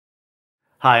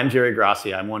Hi, I'm Kimberly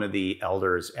Grassi. I'm one of the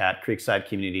elders at Creekside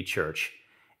Community Church.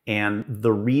 And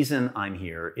the reason I'm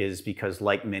here is because,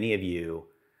 like many of you,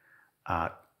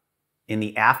 in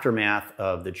the aftermath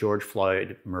of the George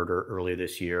Floyd murder earlier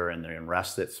this year and the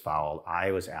unrest that's followed, I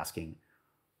was asking,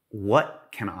 what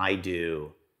can I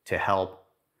do to help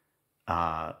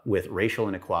with racial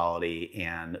inequality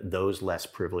and those less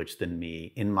privileged than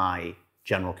me in my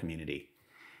general community?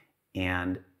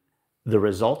 And the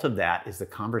result of that is the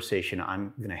conversation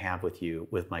I'm going to have with you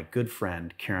with my good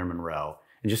friend, Karen Monroe.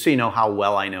 And just so you know how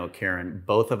well I know Karen,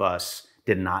 both of us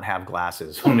did not have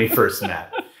glasses when we first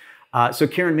met. So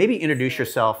Karen, maybe introduce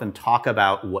yourself and talk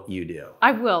about what you do.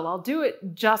 I will. I'll do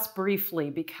it just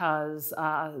briefly because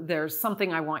there's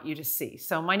something I want you to see.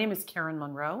 So my name is Karen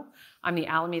Monroe. I'm the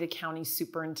Alameda County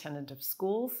Superintendent of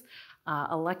Schools.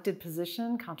 Elected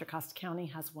position. Contra Costa County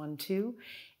has one too.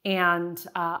 And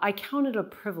I count it a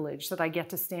privilege that I get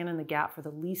to stand in the gap for the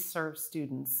least served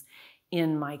students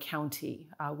in my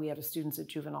county. We have students at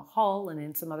juvenile hall and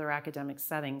in some other academic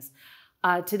settings.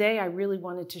 Today, I really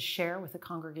wanted to share with the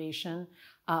congregation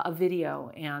a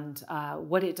video, and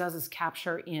what it does is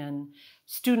capture in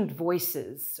student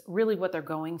voices really what they're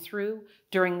going through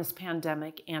during this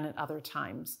pandemic and at other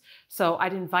times. So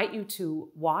I'd invite you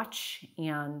to watch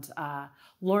and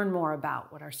learn more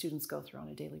about what our students go through on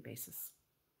a daily basis.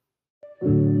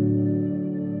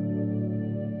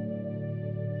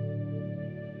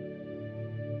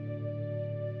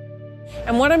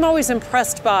 And what I'm always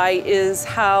impressed by is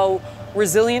how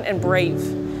resilient and brave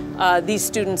these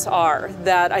students are,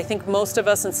 that I think most of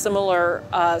us in similar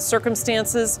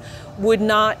circumstances would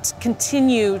not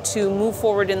continue to move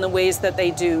forward in the ways that they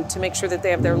do to make sure that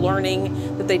they have their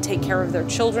learning, that they take care of their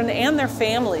children and their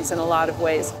families in a lot of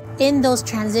ways. In those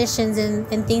transitions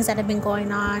and things that have been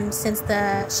going on since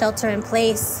the shelter in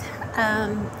place,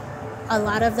 a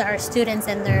lot of our students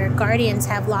and their guardians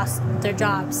have lost their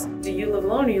jobs. Do you live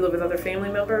alone or you live with other family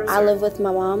members? I live with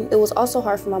my mom. It was also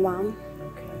hard for my mom.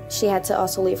 She had to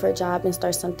also leave her job and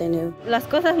start something new. Las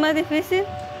cosas más difíciles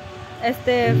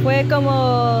fue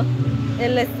como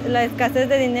la escasez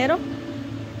de dinero,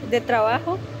 de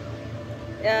trabajo,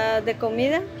 de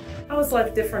comida. How was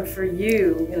life different for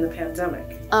you in the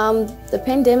pandemic? The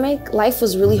pandemic, life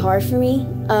was really hard for me.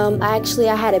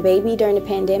 I had a baby during the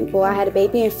pandemic. Well, I had a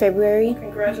baby in February.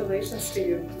 Congratulations to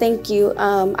you. Thank you.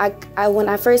 When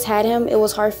I first had him, it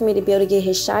was hard for me to be able to get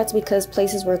his shots because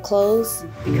places were closed.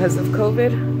 Because of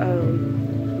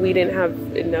COVID, we didn't have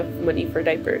enough money for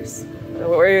diapers.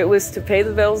 Or it was to pay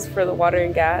the bills for the water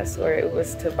and gas, or it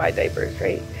was to buy diapers,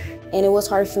 right? And it was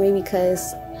hard for me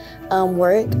because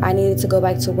work. I needed to go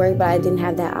back to work, but I didn't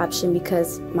have that option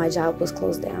because my job was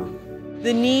closed down.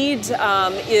 The need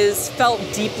is felt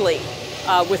deeply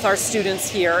with our students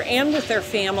here and with their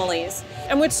families.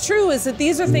 And what's true is that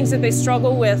these are things that they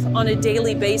struggle with on a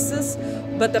daily basis,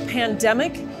 but the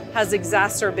pandemic has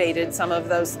exacerbated some of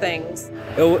those things.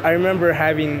 I remember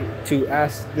having to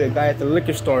ask the guy at the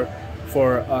liquor store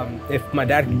for if my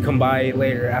dad could come by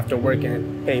later after work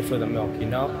and pay for the milk, you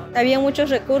know? Había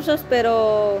muchos recursos,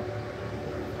 pero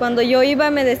cuando yo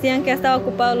iba me decían que ya estaban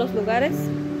ocupados los lugares.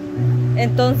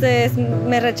 Entonces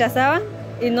me rechazaban,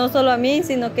 y no solo a mí,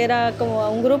 sino que era como a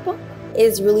un grupo.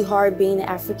 It's really hard being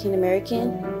African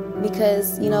American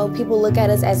because, you know, people look at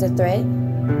us as a threat.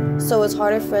 So it's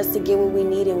harder for us to get what we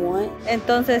need and want.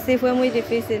 Entonces sí fue muy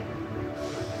difícil.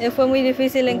 Fue muy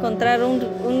difícil encontrar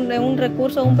un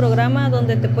recurso, un programa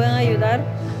donde te puedan ayudar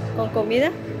con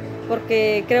comida,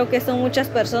 porque creo que son muchas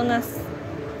personas,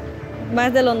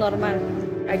 más de lo normal.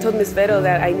 I told Ms. Vero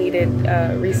that I needed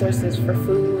resources for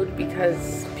food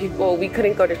because we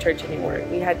couldn't go to church anymore.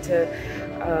 We had to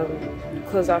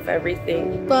close off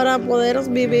everything. Para poder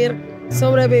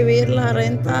sobrevivir, la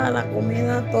renta, la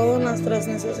comida, todas nuestras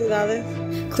necesidades.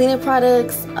 Cleaning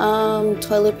products,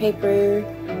 toilet paper,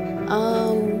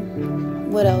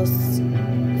 what else?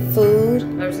 Food.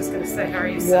 I was just going to say, how are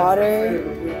you? Water.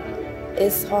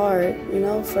 It's hard, you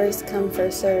know, first come,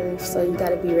 first serve. So you got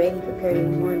to be ready, prepared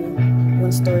in the morning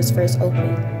when stores first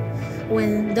open.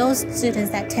 When those students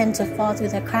that tend to fall through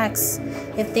the cracks,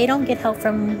 if they don't get help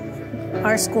from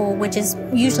our school, which is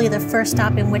usually the first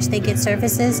stop in which they get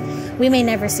services, we may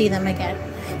never see them again.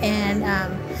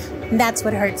 And that's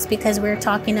what hurts, because we're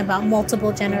talking about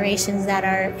multiple generations that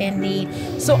are in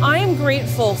need. So I am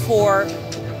grateful for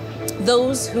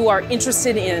those who are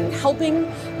interested in helping,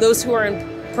 those who are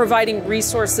providing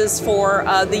resources for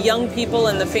the young people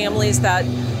and the families that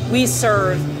we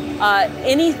serve.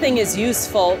 Anything is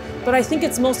useful, but I think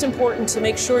it's most important to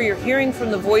make sure you're hearing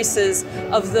from the voices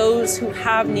of those who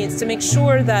have needs, to make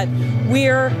sure that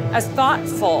we're as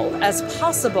thoughtful as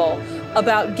possible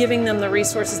about giving them the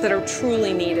resources that are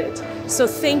truly needed. So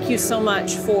thank you so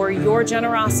much for your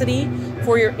generosity,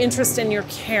 for your interest and your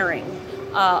caring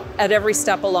at every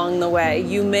step along the way.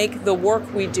 You make the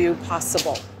work we do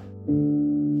possible.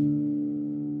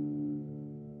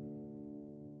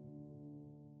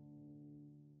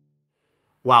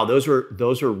 Wow, those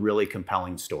are really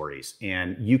compelling stories,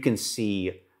 and you can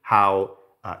see how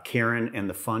Karen and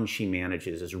the fund she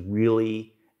manages is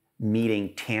really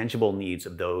meeting tangible needs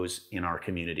of those in our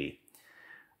community.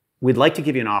 We'd like to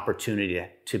give you an opportunity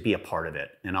to be a part of it,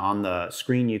 and on the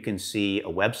screen you can see a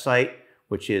website,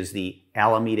 which is the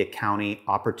Alameda County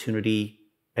Opportunity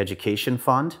Education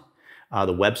Fund.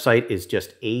 The website is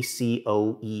just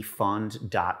acoefund.org.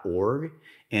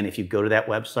 And if you go to that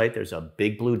website, there's a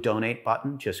big blue donate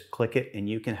button. Just click it and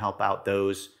you can help out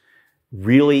those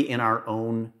really in our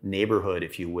own neighborhood,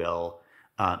 if you will,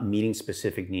 meeting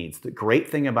specific needs. The great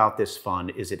thing about this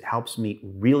fund is it helps meet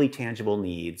really tangible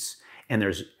needs, and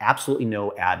there's absolutely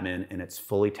no admin, and it's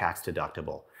fully tax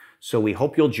deductible. So we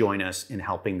hope you'll join us in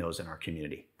helping those in our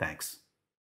community. Thanks.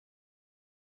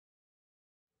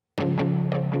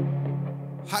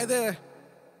 Hi there,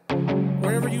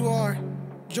 wherever you are,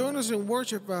 join us in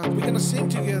worship. We're going to sing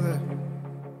together.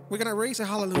 We're going to raise a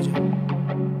hallelujah.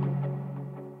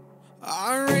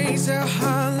 I raise a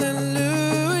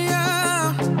hallelujah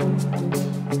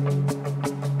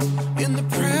in the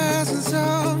presence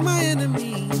of my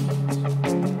enemy.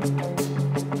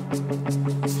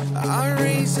 I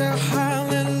raise a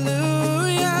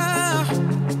hallelujah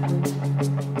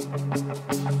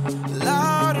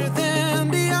louder than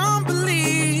the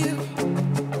unbelief.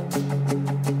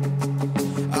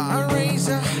 I raise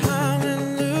a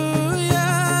hallelujah.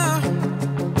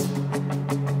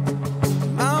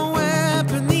 My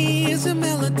weapon is a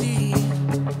melody.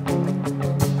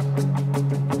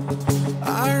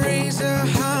 I raise a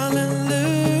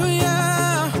hallelujah.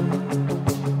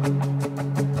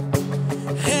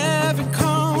 Heaven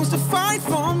comes to fight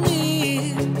for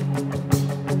me.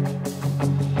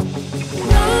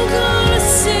 I'm gonna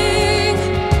sing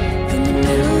in the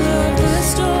middle of the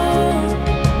storm.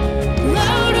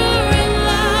 Louder and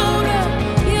louder,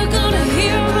 you're gonna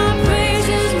hear my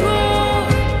praises roar.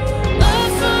 Up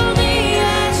from the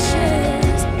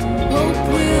ashes, hope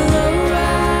will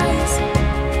arise.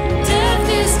 Death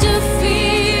is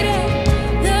defeated,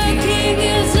 the King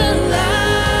is alive.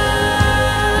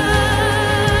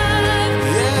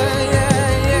 Yeah, yeah,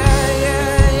 yeah, yeah,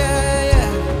 yeah, yeah.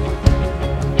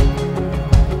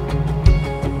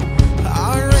 I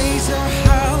raise a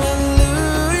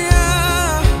hallelujah.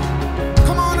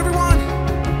 Come on, everyone,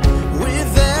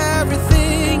 with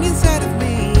everything inside of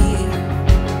me.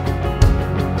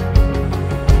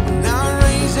 And I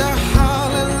raise a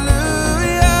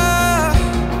hallelujah.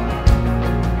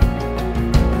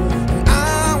 And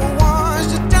I will watch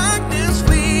the darkness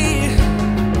flee.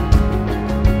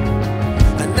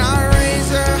 And I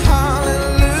raise a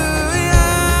hallelujah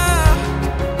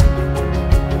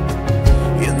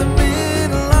in the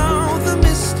middle of the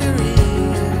mystery.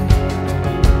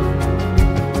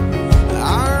 I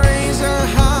raise a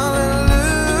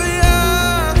hallelujah.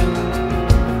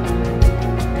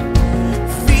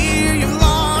 Fear you've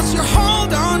lost your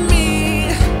hold on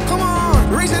me. Come on,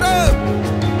 raise it up.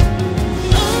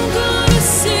 I'm gonna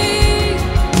sing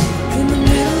in the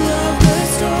middle of the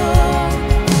storm.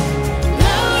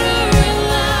 Louder and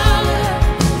louder,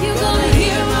 you're gonna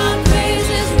hear my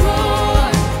praises roar.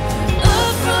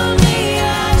 Up from the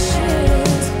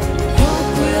ashes,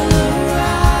 hope will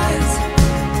arise.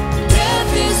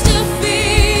 Death is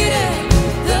defeated,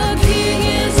 the King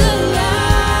is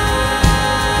alive.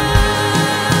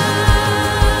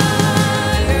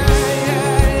 Yeah, yeah,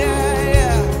 yeah,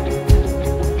 yeah.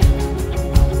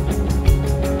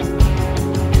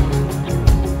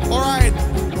 All right,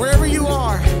 wherever you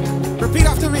are, repeat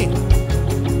after me.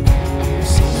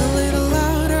 Sing a little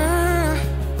louder.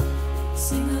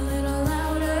 Sing a little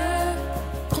louder.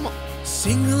 Come on.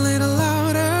 Sing a little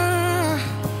louder.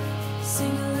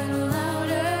 Sing a little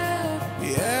louder.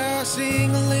 Yeah,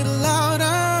 sing a little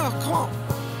louder. Come on.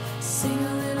 Sing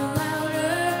a little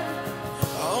louder.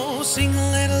 Oh, sing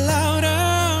a little louder.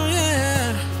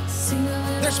 Yeah. Sing a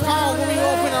little There's power when we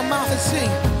open our mouth and sing.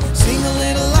 Sing a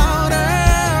little louder.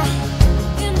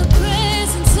 In the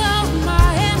presence of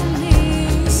my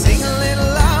enemies. Sing a little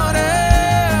louder.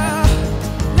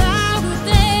 Louder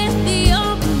than the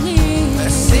unbelief.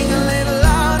 Let's sing a little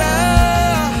louder.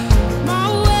 My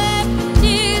weapon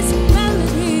is a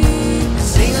melody.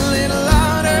 Sing a little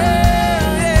louder.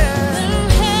 Yeah. Little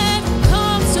heaven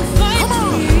comes to fight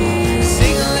for me.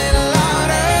 Sing a little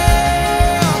louder.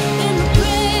 In the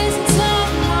presence of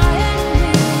my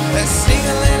enemies. Let's sing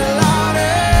a little louder.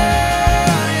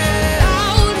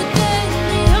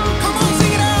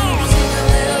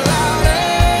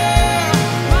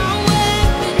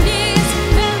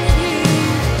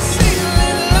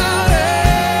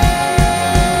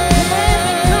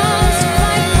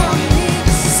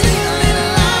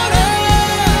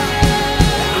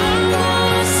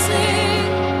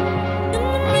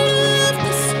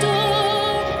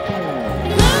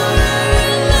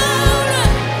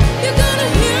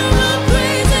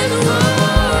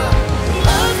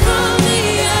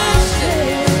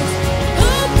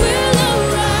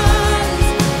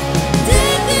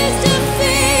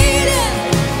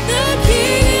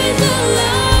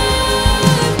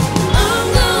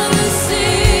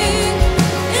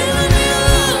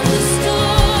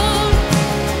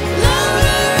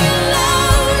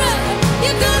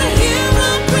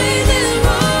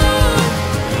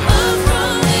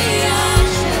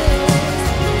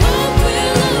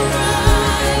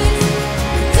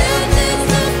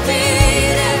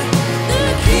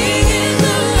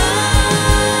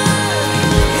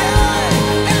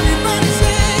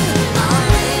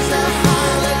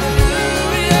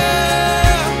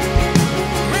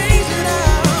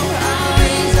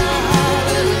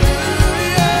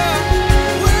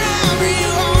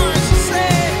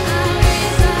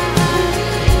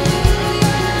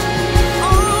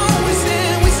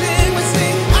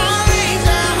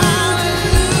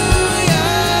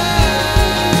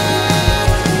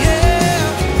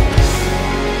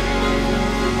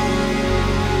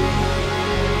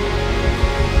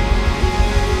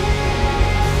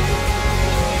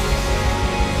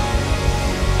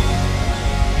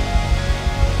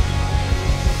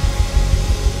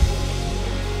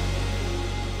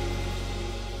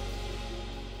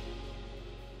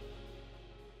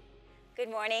 Good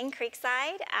morning,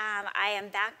 Creekside. I am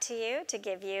back to you to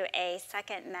give you a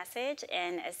second message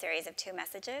in a series of 2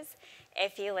 messages.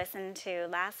 If you listened to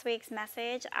last week's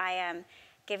message, I am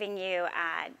giving you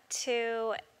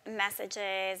 2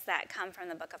 messages that come from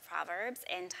the book of Proverbs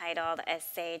entitled A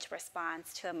Sage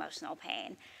Response to Emotional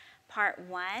Pain. Part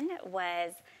 1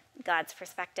 was God's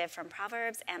perspective from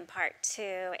Proverbs, and part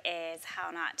 2 is how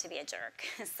not to be a jerk.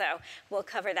 So we'll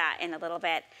cover that in a little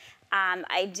bit.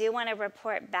 I do want to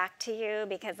report back to you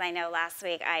because I know last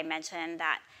week I mentioned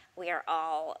that we are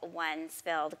all 1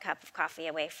 spilled cup of coffee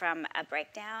away from a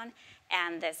breakdown,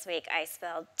 and this week I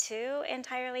spilled 2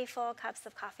 entirely full cups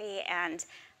of coffee, and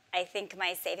I think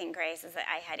my saving grace is that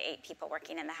I had 8 people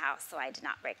working in the house, so I did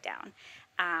not break down.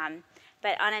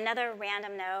 But on another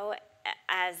random note,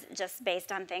 as just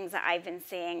based on things that I've been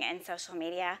seeing in social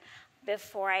media,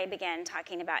 before I begin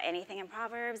talking about anything in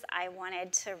Proverbs, I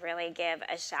wanted to really give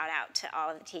a shout out to all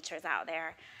of the teachers out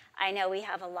there. I know we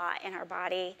have a lot in our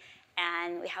body,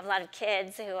 and we have a lot of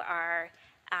kids who are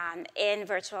in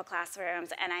virtual classrooms,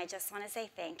 and I just want to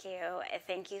say thank you.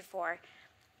 Thank you for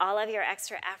all of your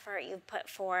extra effort you've put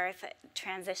forth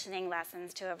transitioning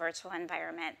lessons to a virtual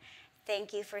environment.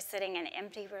 Thank you for sitting in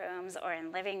empty rooms or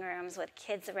in living rooms with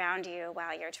kids around you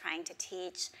while you're trying to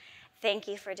teach. Thank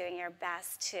you for doing your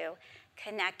best to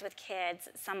connect with kids,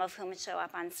 some of whom show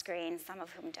up on screen, some of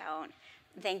whom don't.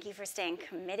 Thank you for staying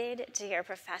committed to your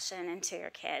profession and to your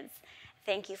kids.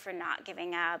 Thank you for not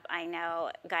giving up. I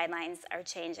know guidelines are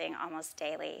changing almost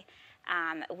daily.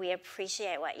 We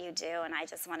appreciate what you do, and I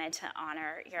just wanted to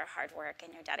honor your hard work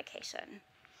and your dedication.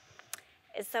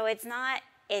 So it's not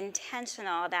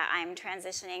intentional that I'm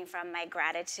transitioning from my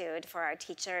gratitude for our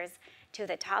teachers to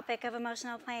the topic of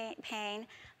emotional pain,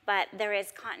 but there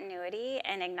is continuity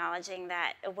in acknowledging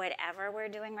that whatever we're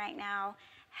doing right now,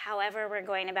 however we're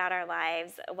going about our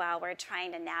lives while we're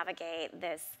trying to navigate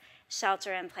this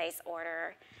shelter-in-place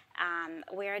order,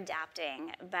 we're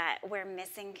adapting, but we're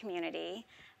missing community.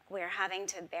 We're having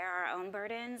to bear our own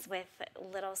burdens with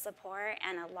little support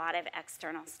and a lot of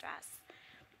external stress.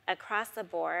 Across the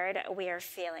board, we are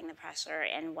feeling the pressure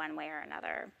in one way or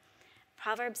another.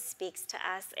 Proverbs speaks to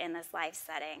us in this life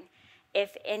setting.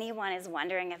 If anyone is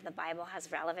wondering if the Bible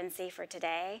has relevancy for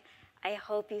today, I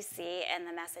hope you see in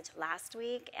the message last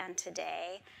week and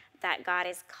today that God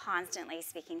is constantly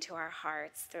speaking to our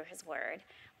hearts through his word.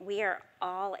 We are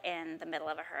all in the middle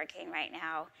of a hurricane right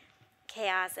now.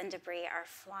 Chaos and debris are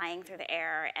flying through the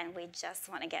air, and we just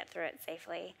want to get through it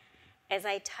safely. As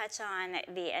I touch on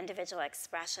the individual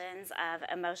expressions of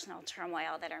emotional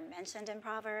turmoil that are mentioned in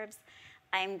Proverbs,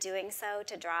 I'm doing so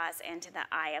to draw us into the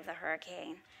eye of the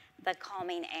hurricane, the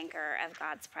calming anchor of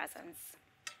God's presence.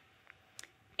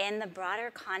 In the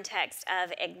broader context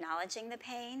of acknowledging the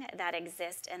pain that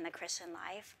exists in the Christian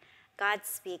life, God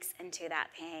speaks into that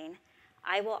pain.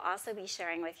 I will also be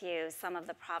sharing with you some of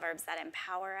the Proverbs that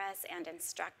empower us and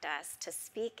instruct us to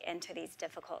speak into these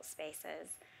difficult spaces.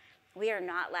 We are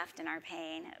not left in our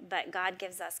pain, but God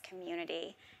gives us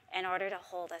community in order to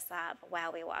hold us up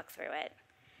while we walk through it.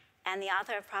 And the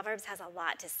author of Proverbs has a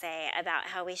lot to say about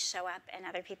how we show up in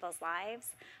other people's lives,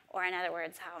 or in other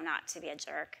words, how not to be a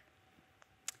jerk.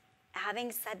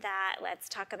 Having said that, let's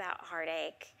talk about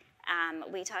heartache.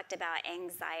 We talked about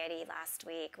anxiety last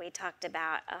week. We talked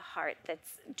about a heart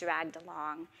that's dragged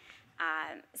along.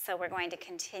 So we're going to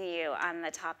continue on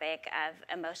the topic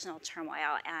of emotional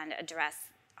turmoil and address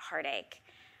heartache.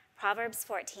 Proverbs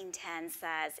 14:10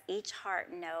 says, "Each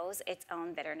heart knows its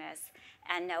own bitterness,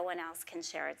 and no one else can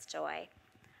share its joy."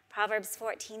 Proverbs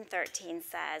 14:13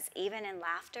 says, "Even in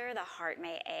laughter the heart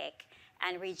may ache,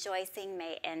 and rejoicing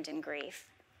may end in grief."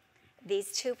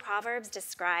 These 2 proverbs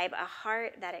describe a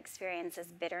heart that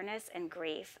experiences bitterness and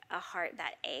grief, a heart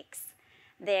that aches.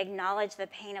 They acknowledge the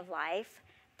pain of life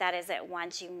that is at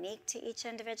once unique to each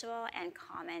individual and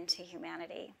common to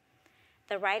humanity.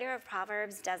 The writer of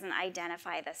Proverbs doesn't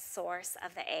identify the source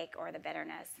of the ache or the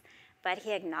bitterness, but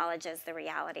he acknowledges the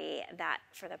reality that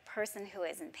for the person who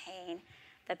is in pain,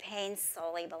 the pain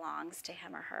solely belongs to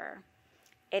him or her.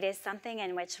 It is something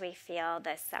in which we feel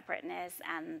the separateness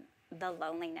and the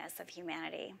loneliness of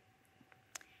humanity.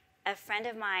 A friend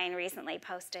of mine recently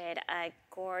posted a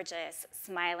gorgeous,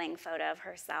 smiling photo of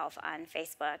herself on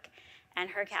Facebook,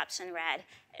 and her caption read,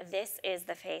 "This is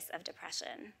the face of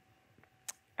depression."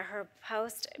 Her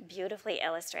post beautifully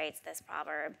illustrates this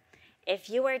proverb. If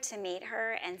you were to meet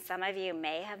her, and some of you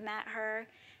may have met her,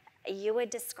 you would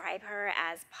describe her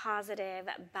as positive,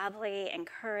 bubbly,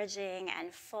 encouraging,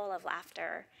 and full of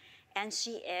laughter. And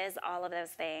she is all of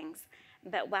those things.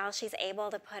 But while she's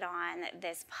able to put on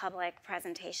this public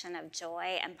presentation of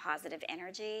joy and positive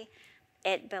energy,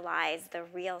 It belies the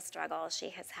real struggle she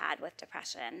has had with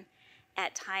depression.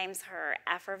 At times, her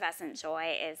effervescent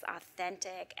joy is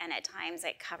authentic, and at times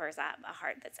it covers up a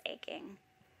heart that's aching.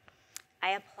 I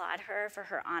applaud her for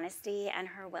her honesty and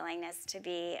her willingness to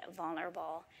be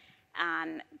vulnerable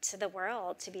to the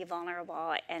world, to be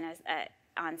vulnerable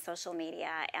on social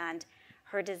media, and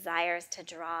her desires to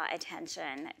draw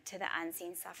attention to the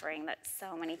unseen suffering that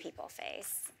so many people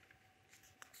face.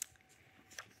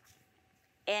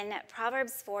 In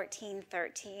Proverbs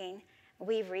 14:13,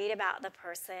 we read about the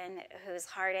person whose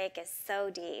heartache is so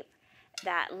deep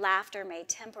that laughter may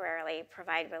temporarily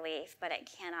provide relief, but it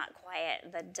cannot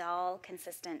quiet the dull,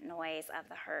 consistent noise of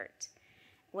the hurt.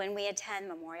 When we attend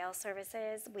memorial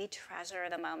services, we treasure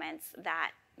the moments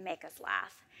that make us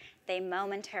laugh. They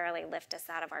momentarily lift us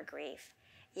out of our grief.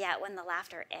 Yet when the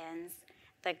laughter ends,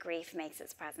 the grief makes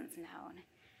its presence known.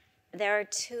 There are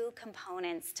two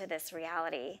components to this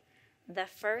reality. The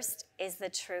first is the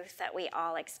truth that we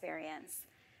all experience.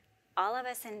 All of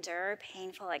us endure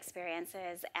painful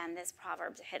experiences, and this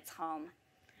proverb hits home.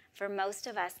 For most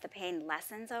of us, the pain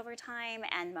lessens over time,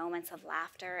 and moments of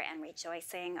laughter and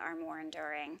rejoicing are more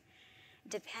enduring.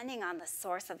 Depending on the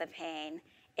source of the pain,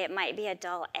 it might be a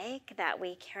dull ache that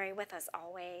we carry with us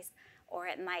always, or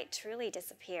it might truly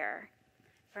disappear.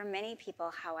 For many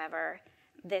people, however,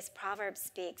 this proverb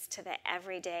speaks to the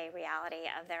everyday reality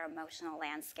of their emotional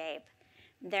landscape.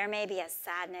 There may be a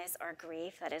sadness or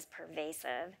grief that is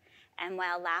pervasive, and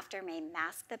while laughter may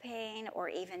mask the pain or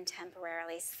even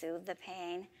temporarily soothe the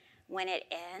pain, when it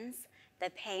ends,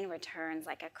 the pain returns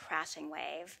like a crashing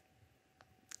wave.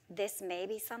 This may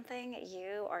be something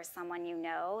you or someone you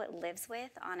know lives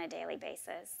with on a daily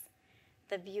basis.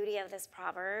 The beauty of this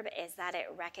proverb is that it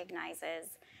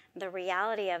recognizes the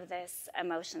reality of this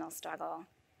emotional struggle.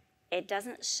 It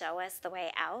doesn't show us the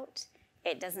way out.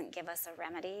 It doesn't give us a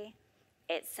remedy.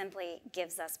 It simply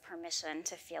gives us permission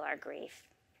to feel our grief.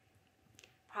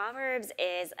 Proverbs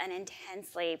is an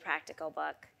intensely practical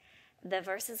book. The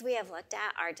verses we have looked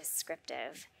at are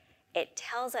descriptive. It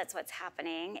tells us what's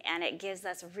happening, and it gives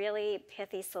us really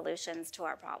pithy solutions to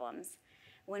our problems.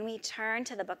 When we turn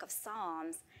to the book of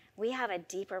Psalms, we have a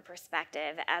deeper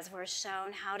perspective as we're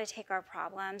shown how to take our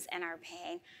problems and our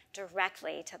pain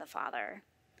directly to the Father.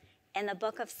 In the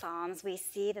book of Psalms, we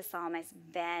see the psalmist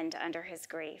bend under his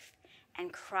grief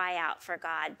and cry out for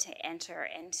God to enter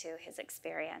into his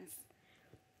experience.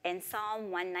 In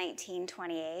Psalm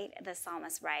 119:28, the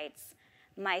psalmist writes,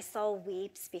 "My soul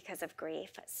weeps because of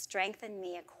grief. Strengthen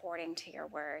me according to your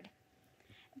word."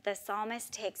 The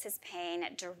psalmist takes his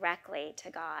pain directly to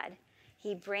God.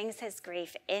 He brings his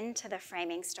grief into the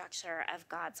framing structure of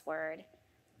God's word.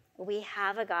 We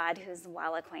have a God who's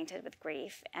well acquainted with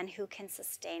grief and who can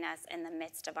sustain us in the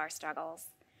midst of our struggles.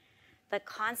 The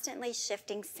constantly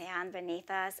shifting sand beneath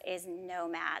us is no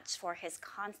match for his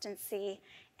constancy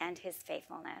and his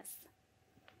faithfulness.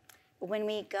 When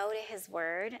we go to his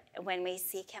word, when we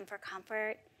seek him for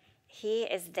comfort, he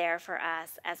is there for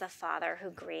us as a father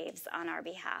who grieves on our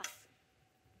behalf.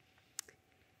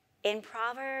 In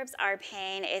Proverbs, our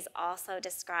pain is also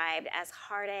described as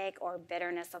heartache or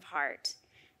bitterness of heart.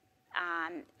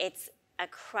 It's a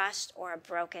crushed or a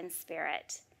broken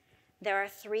spirit. There are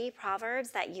 3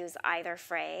 Proverbs that use either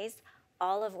phrase,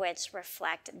 all of which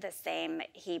reflect the same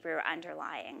Hebrew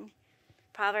underlying.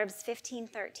 Proverbs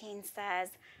 15:13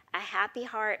 says, "A happy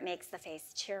heart makes the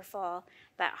face cheerful,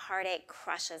 but heartache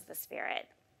crushes the spirit."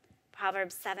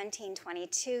 Proverbs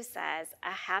 17:22 says,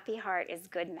 "A happy heart is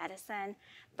good medicine,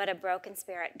 but a broken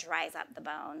spirit dries up the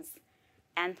bones."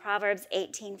 And Proverbs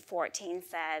 18:14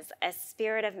 says, "A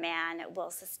spirit of man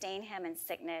will sustain him in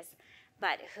sickness,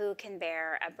 but who can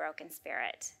bear a broken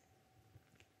spirit?"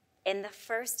 In the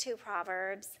first 2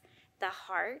 Proverbs, the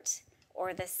heart,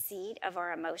 or the seat of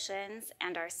our emotions,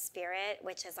 and our spirit,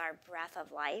 which is our breath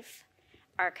of life,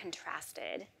 are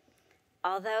contrasted.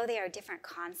 Although they are different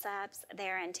concepts, they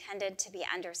are intended to be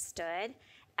understood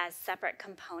as separate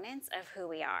components of who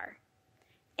we are.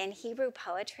 In Hebrew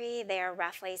poetry, they are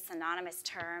roughly synonymous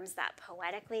terms that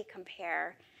poetically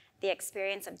compare the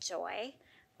experience of joy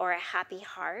or a happy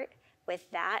heart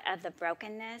with that of the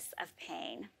brokenness of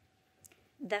pain.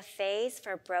 The phase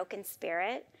for broken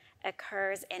spirit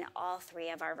occurs in all 3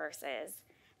 of our verses.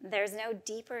 There's no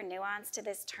deeper nuance to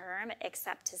this term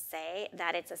except to say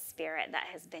that it's a spirit that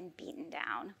has been beaten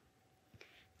down.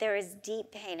 There is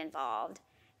deep pain involved,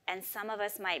 and some of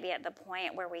us might be at the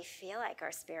point where we feel like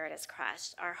our spirit is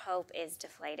crushed, our hope is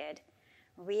deflated.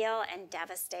 Real and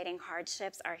devastating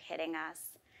hardships are hitting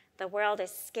us. The world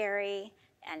is scary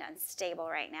and unstable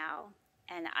right now,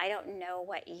 and I don't know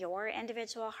what your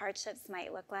individual hardships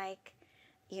might look like.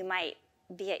 You might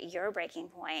be at your breaking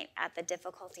point at the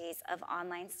difficulties of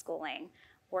online schooling,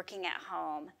 working at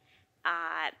home.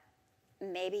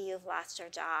 Maybe you've lost your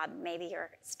job. Maybe you're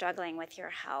struggling with your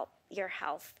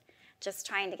health. Just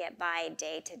trying to get by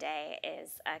day to day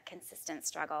is a consistent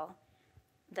struggle.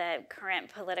 The current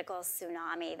political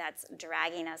tsunami that's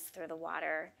dragging us through the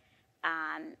water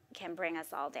can bring us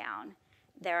all down.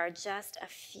 There are just a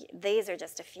few, these are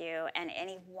just a few, and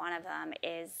any one of them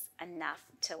is enough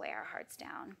to weigh our hearts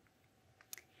down.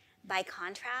 By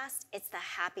contrast, it's the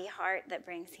happy heart that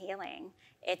brings healing.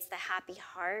 It's the happy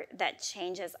heart that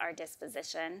changes our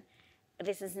disposition.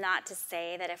 This is not to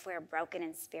say that if we're broken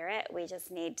in spirit, we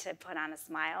just need to put on a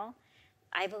smile.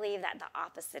 I believe that the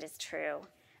opposite is true.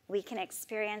 We can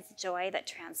experience joy that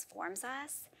transforms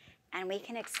us, and we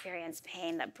can experience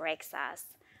pain that breaks us.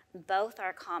 Both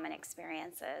are common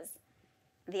experiences.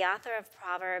 The author of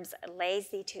Proverbs lays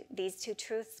these two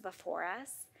truths before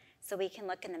us so we can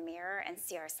look in the mirror and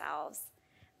see ourselves.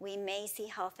 We may see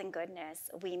health and goodness.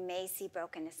 We may see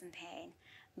brokenness and pain.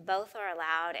 Both are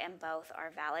allowed and both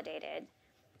are validated.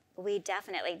 We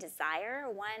definitely desire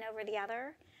one over the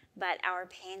other, but our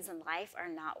pains in life are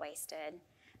not wasted.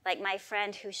 Like my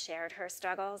friend who shared her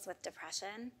struggles with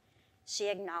depression, she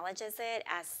acknowledges it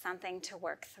as something to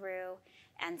work through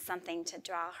and something to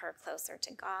draw her closer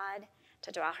to God,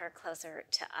 to draw her closer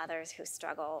to others who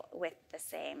struggle with the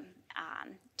same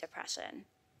depression.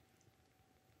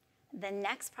 The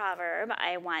next proverb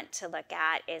I want to look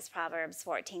at is Proverbs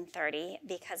 14:30,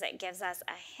 because it gives us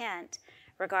a hint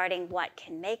regarding what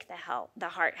can make the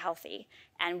heart healthy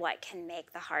and what can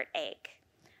make the heart ache.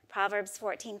 Proverbs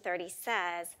 14:30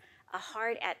 says, "A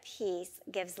heart at peace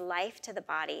gives life to the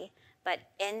body, but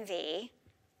envy,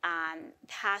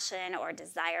 passion or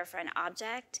desire for an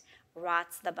object,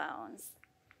 rots the bones."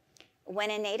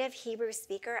 When a native Hebrew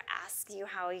speaker asks you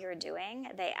how you're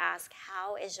doing, they ask,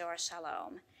 "How is your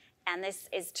shalom?" And this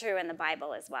is true in the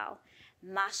Bible as well.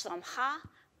 Ma shlomcha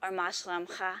or ma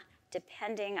shlomcha,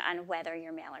 depending on whether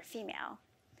you're male or female.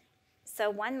 So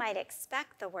one might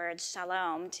expect the word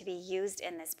shalom to be used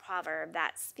in this proverb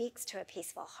that speaks to a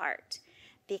peaceful heart,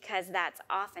 because that's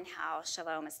often how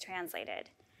shalom is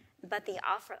translated. But the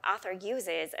author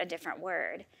uses a different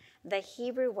word. The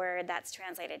Hebrew word that's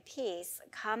translated peace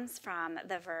comes from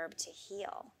the verb to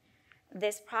heal.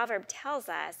 This proverb tells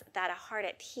us that a heart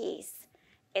at peace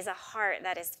is a heart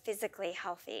that is physically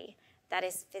healthy, that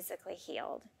is physically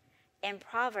healed. In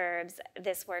Proverbs,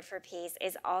 this word for peace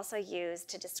is also used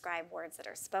to describe words that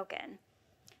are spoken.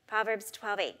 Proverbs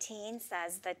 12:18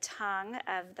 says, "The tongue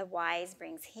of the wise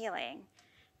brings healing."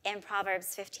 In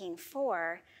Proverbs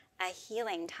 15:4, "A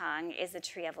healing tongue is a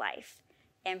tree of life."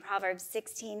 In Proverbs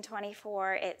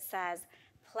 16:24, it says,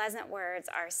 "Pleasant words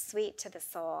are sweet to the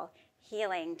soul,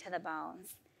 healing to the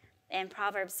bones." In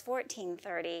Proverbs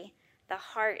 14:30, the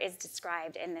heart is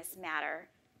described in this manner.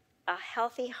 A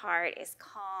healthy heart is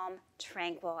calm,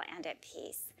 tranquil, and at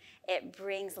peace. It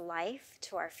brings life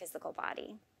to our physical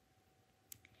body.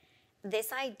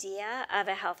 This idea of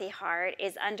a healthy heart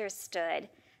is understood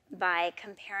by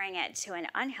comparing it to an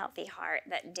unhealthy heart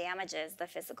that damages the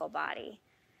physical body.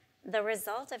 The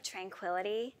result of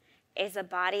tranquility is a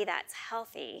body that's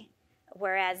healthy,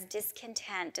 whereas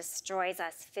discontent destroys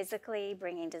us physically,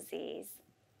 bringing disease.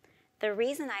 The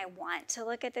reason I want to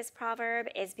look at this proverb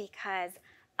is because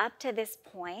up to this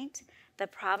point, the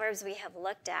proverbs we have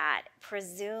looked at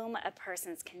presume a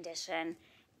person's condition,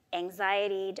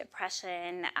 anxiety,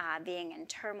 depression, being in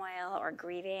turmoil or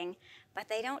grieving, but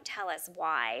they don't tell us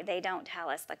why. They don't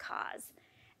tell us the cause.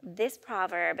 This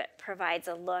proverb provides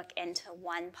a look into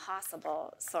one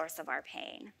possible source of our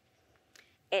pain.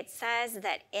 It says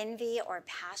that envy or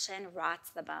passion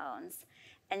rots the bones.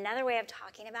 Another way of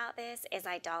talking about this is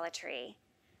idolatry.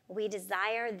 We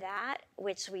desire that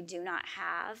which we do not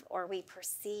have, or we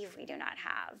perceive we do not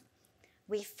have.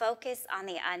 We focus on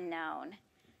the unknown.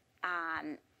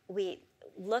 We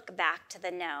look back to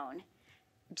the known.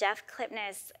 Jeff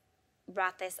Klipnis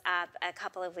brought this up a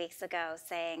couple of weeks ago,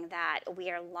 saying that we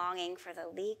are longing for the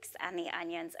leeks and the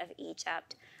onions of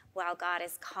Egypt, while God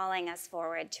is calling us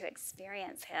forward to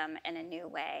experience him in a new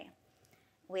way.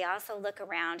 We also look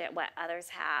around at what others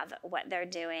have, what they're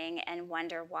doing, and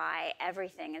wonder why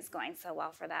everything is going so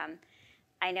well for them.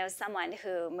 I know someone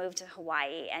who moved to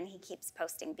Hawaii, and he keeps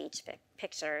posting beach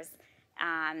pictures,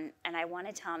 and I want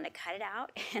to tell him to cut it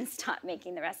out and stop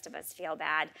making the rest of us feel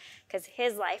bad, because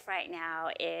his life right now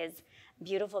is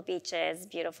beautiful beaches,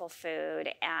 beautiful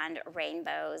food, and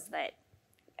rainbows that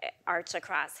arch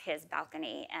across his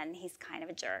balcony, and he's kind of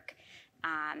a jerk.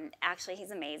 Actually,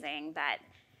 he's amazing, but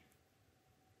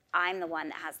I'm the one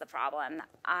that has the problem.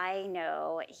 I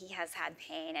know he has had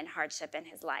pain and hardship in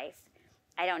his life,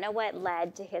 I don't know what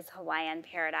led to his Hawaiian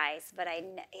paradise, but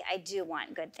I do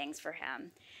want good things for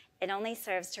him. It only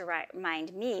serves to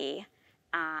remind me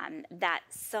that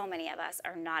so many of us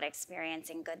are not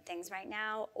experiencing good things right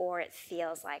now, or it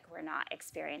feels like we're not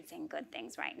experiencing good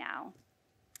things right now.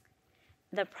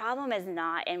 The problem is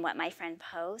not in what my friend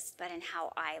posts, but in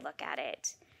how I look at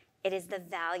it. It is the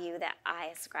value that I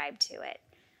ascribe to it.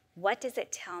 What does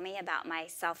it tell me about my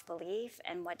self-belief,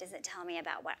 and what does it tell me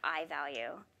about what I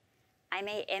value? I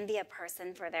may envy a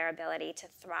person for their ability to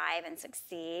thrive and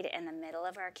succeed in the middle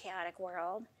of our chaotic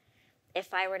world.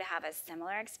 If I were to have a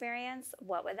similar experience,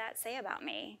 what would that say about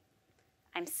me?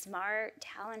 I'm smart,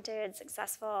 talented,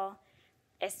 successful.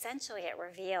 Essentially, it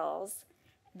reveals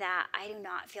that I do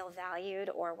not feel valued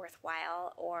or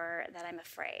worthwhile, or that I'm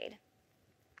afraid.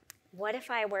 What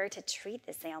if I were to treat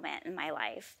this ailment in my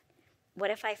life? What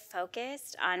if I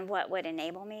focused on what would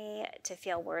enable me to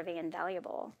feel worthy and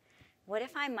valuable? What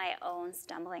if I'm my own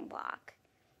stumbling block?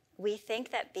 We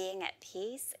think that being at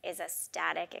peace is a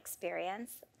static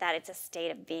experience, that it's a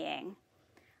state of being.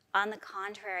 On the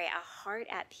contrary, a heart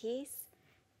at peace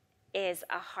is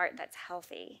a heart that's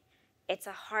healthy. It's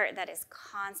a heart that is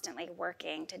constantly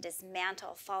working to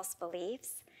dismantle false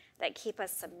beliefs that keep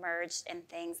us submerged in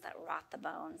things that rot the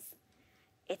bones.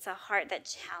 It's a heart that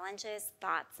challenges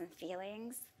thoughts and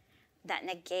feelings that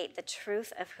negate the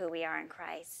truth of who we are in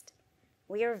Christ.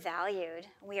 We are valued,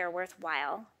 we are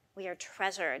worthwhile, we are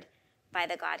treasured by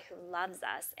the God who loves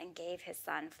us and gave his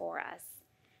son for us.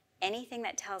 Anything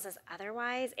that tells us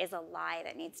otherwise is a lie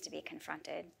that needs to be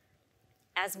confronted.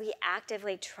 As we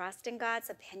actively trust in God's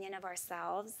opinion of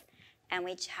ourselves and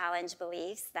we challenge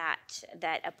beliefs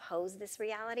that oppose this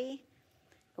reality,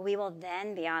 we will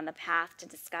then be on the path to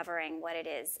discovering what it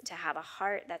is to have a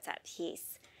heart that's at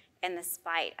peace in the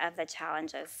spite of the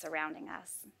challenges surrounding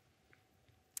us.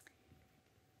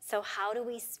 So how do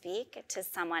we speak to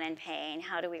someone in pain?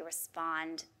 How do we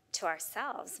respond to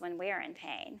ourselves when we are in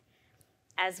pain?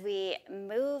 As we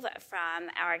move from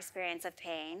our experience of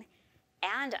pain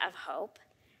and of hope,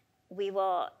 we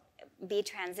will be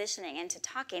transitioning into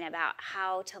talking about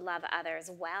how to love others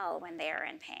well when they are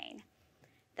in pain.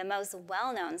 The most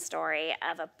well-known story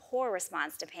of a poor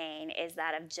response to pain is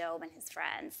that of Job and his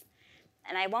friends.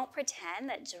 And I won't pretend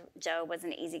that Job was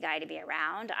an easy guy to be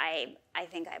around. I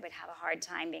think I would have a hard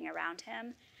time being around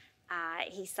him.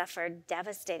 He suffered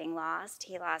devastating loss.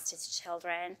 He lost his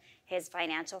children, his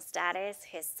financial status,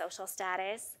 his social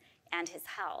status, and his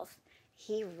health.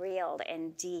 He reeled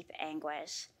in deep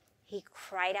anguish. He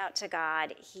cried out to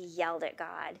God. He yelled at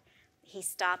God. He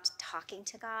stopped talking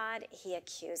to God. He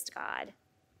accused God.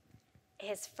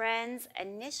 His friends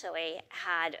initially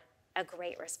had a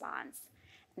great response.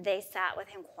 They sat with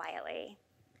him quietly.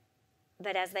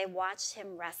 But as they watched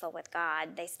him wrestle with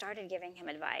God, they started giving him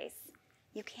advice.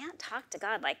 You can't talk to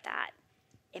God like that.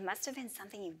 It must have been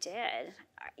something you did.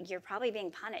 You're probably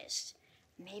being punished.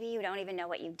 Maybe you don't even know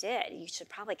what you did. You should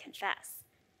probably confess.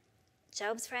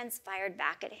 Job's friends fired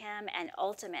back at him and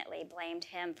ultimately blamed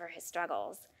him for his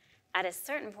struggles. At a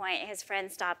certain point, his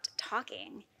friends stopped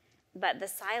talking, but the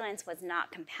silence was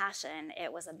not compassion,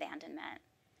 it was abandonment.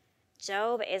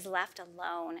 Job is left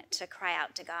alone to cry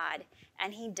out to God,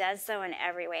 and he does so in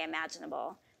every way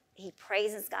imaginable. He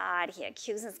praises God, he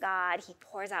accuses God, he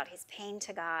pours out his pain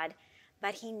to God,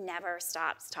 but he never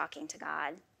stops talking to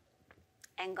God.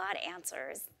 And God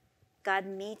answers. God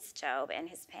meets Job in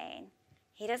his pain.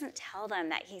 He doesn't tell him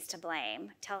that he's to blame.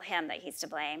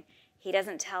 He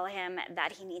doesn't tell him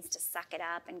that he needs to suck it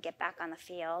up and get back on the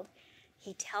field.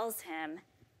 He tells him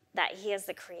that he is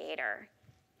the creator.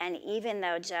 And even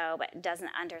though Job doesn't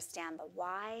understand the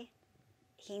why,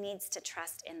 he needs to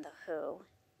trust in the who.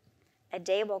 A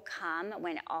day will come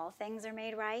when all things are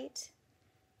made right.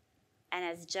 And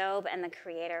as Job and the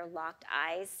creator locked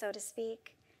eyes, so to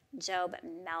speak, Job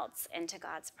melts into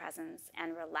God's presence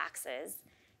and relaxes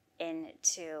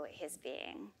into his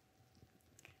being.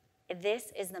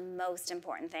 This is the most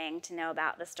important thing to know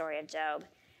about the story of Job.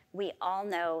 We all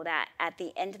know that at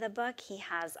the end of the book, he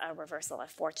has a reversal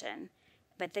of fortune.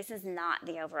 But this is not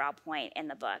the overall point in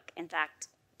the book. In fact,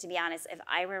 to be honest, if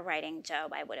I were writing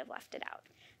Job, I would have left it out.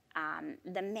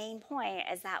 The main point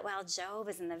is that while Job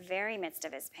is in the very midst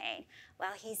of his pain,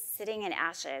 while he's sitting in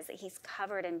ashes, he's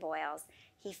covered in boils,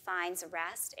 he finds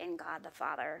rest in God the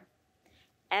Father.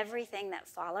 Everything that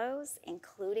follows,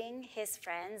 including his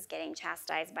friends getting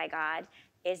chastised by God,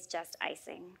 is just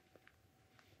icing.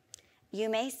 You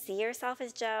may see yourself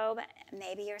as Job.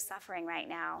 Maybe you're suffering right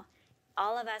now.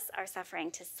 All of us are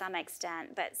suffering to some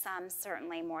extent, but some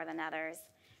certainly more than others.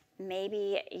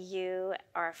 Maybe you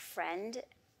are a friend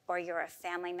or you're a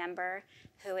family member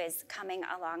who is coming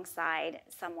alongside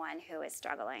someone who is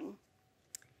struggling.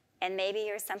 And maybe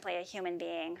you're simply a human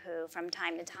being who from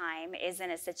time to time is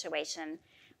in a situation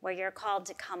where you're called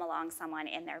to come along someone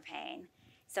in their pain.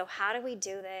 So how do we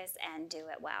do this and do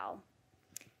it well?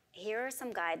 Here are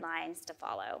some guidelines to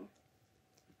follow.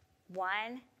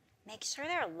 1, make sure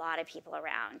there are a lot of people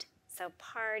around. So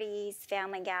parties,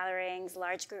 family gatherings,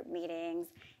 large group meetings,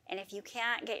 and if you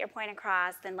can't get your point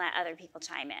across, then let other people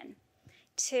chime in.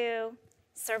 2,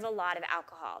 serve a lot of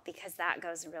alcohol because that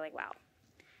goes really well.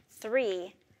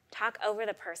 3, talk over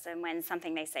the person when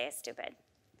something they say is stupid.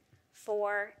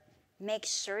 4, make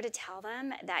sure to tell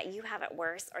them that you have it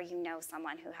worse or you know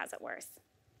someone who has it worse.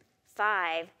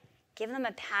 5, give them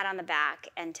a pat on the back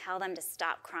and tell them to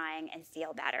stop crying and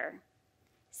feel better.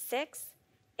 6,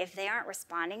 if they aren't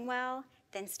responding well,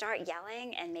 then start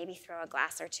yelling and maybe throw a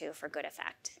glass or two for good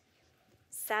effect.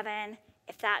 7,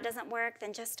 if that doesn't work,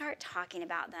 then just start talking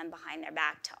about them behind their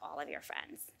back to all of your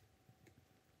friends.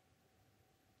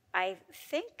 I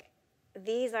think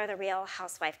these are the Real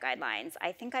Housewife guidelines.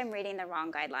 I think I'm reading the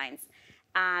wrong guidelines.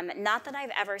 Not that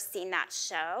I've ever seen that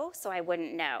show, so I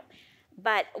wouldn't know.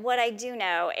 But what I do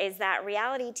know is that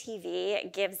reality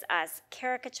TV gives us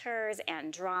caricatures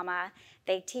and drama.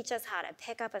 They teach us how to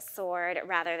pick up a sword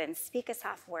rather than speak a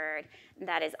soft word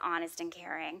that is honest and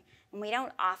caring. And we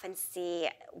don't often see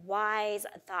wise,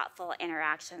 thoughtful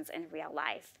interactions in real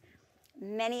life.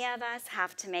 Many of us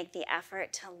have to make the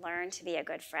effort to learn to be a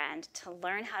good friend, to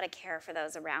learn how to care for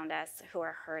those around us who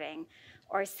are hurting,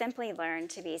 or simply learn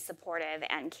to be supportive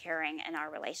and caring in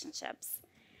our relationships.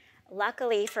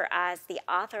 Luckily for us, the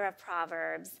author of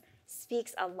Proverbs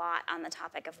speaks a lot on the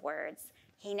topic of words.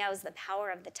 He knows the power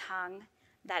of the tongue,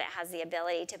 that it has the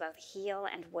ability to both heal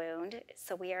and wound,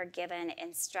 so we are given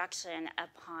instruction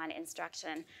upon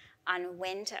instruction on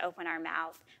when to open our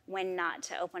mouth, when not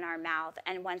to open our mouth,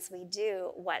 and once we do,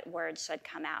 what words should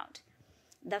come out.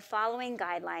 The following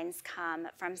guidelines come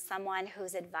from someone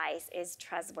whose advice is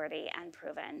trustworthy and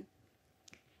proven.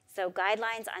 So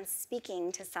guidelines on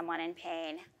speaking to someone in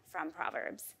pain from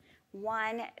Proverbs.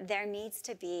 1, there needs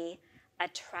to be a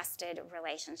trusted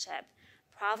relationship.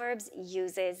 Proverbs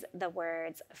uses the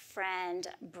words friend,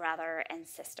 brother, and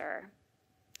sister.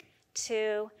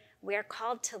 2, we're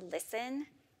called to listen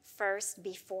first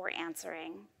before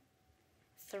answering.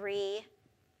 3,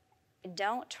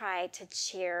 don't try to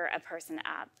cheer a person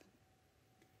up.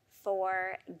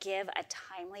 4, give a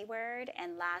timely word.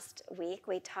 And last week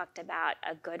we talked about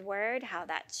a good word, how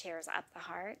that cheers up the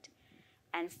heart.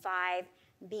 And 5,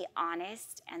 be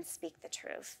honest and speak the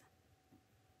truth.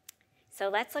 So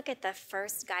let's look at the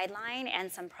first guideline and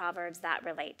some proverbs that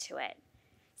relate to it.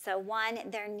 So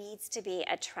 1, there needs to be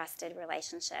a trusted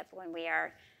relationship when we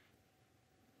are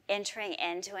entering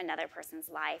into another person's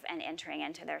life and entering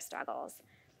into their struggles.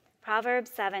 Proverbs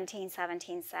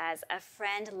 17:17 says, a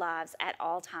friend loves at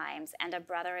all times, and a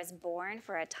brother is born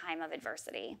for a time of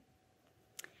adversity.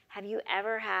 Have you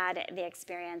ever had the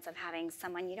experience of having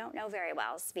someone you don't know very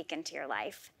well speak into your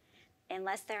life?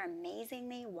 Unless they're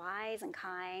amazingly wise and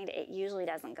kind, it usually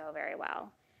doesn't go very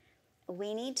well.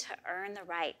 We need to earn the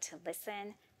right to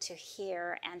listen, to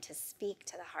hear, and to speak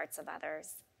to the hearts of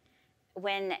others.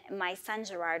 When my son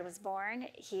Gerard was born,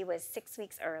 he was 6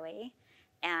 weeks early,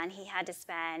 and he had to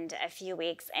spend a few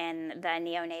weeks in the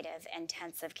neonatal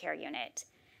intensive care unit.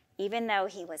 Even though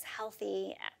he was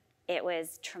healthy, it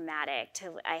was traumatic.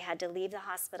 I had to leave the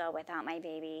hospital without my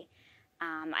baby.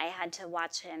 I had to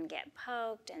watch him get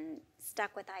poked and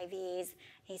stuck with IVs.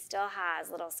 He still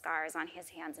has little scars on his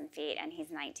hands and feet, and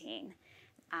he's 19.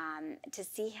 To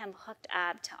see him hooked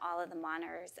up to all of the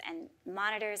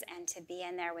monitors and to be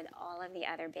in there with all of the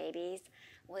other babies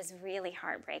was really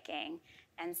heartbreaking.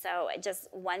 And so just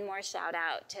one more shout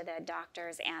out to the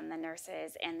doctors and the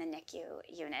nurses in the NICU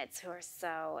units who are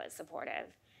so supportive.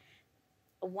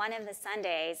 One of the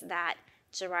Sundays that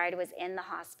Gerard was in the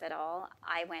hospital,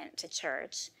 I went to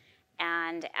church,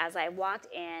 and as I walked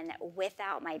in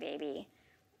without my baby,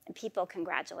 people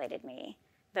congratulated me.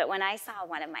 But when I saw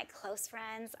one of my close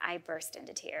friends, I burst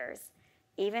into tears.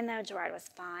 Even though Gerard was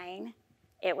fine,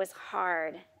 it was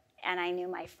hard, and I knew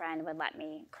my friend would let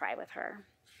me cry with her.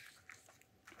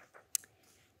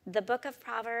 The book of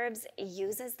Proverbs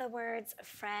uses the words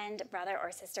friend, brother,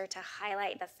 or sister to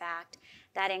highlight the fact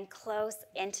that in close,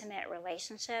 intimate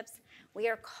relationships, we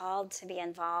are called to be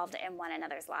involved in one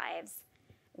another's lives.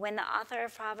 When the author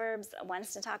of Proverbs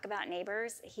wants to talk about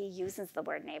neighbors, he uses the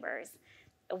word neighbors.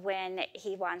 When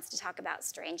he wants to talk about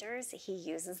strangers, he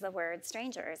uses the word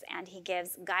strangers, and he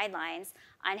gives guidelines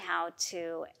on how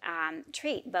to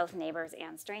treat both neighbors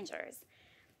and strangers.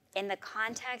 In the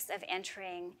context of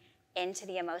entering into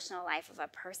the emotional life of a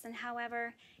person,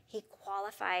 however, he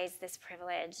qualifies this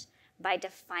privilege by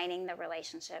defining the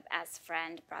relationship as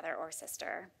friend, brother, or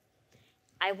sister.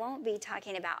 I won't be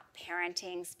talking about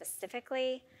parenting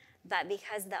specifically, but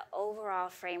because the overall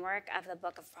framework of the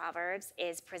book of Proverbs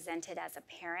is presented as a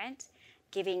parent,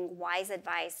 giving wise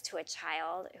advice to a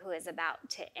child who is about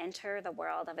to enter the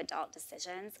world of adult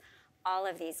decisions, all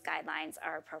of these guidelines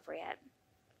are appropriate.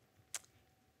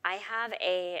 I have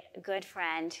a good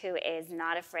friend who is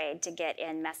not afraid to get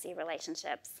in messy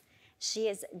relationships. She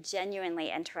is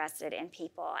genuinely interested in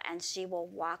people, and she will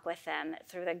walk with them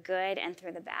through the good and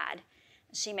through the bad.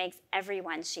 She makes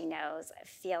everyone she knows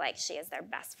feel like she is their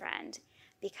best friend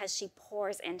because she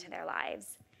pours into their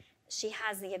lives. She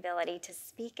has the ability to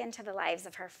speak into the lives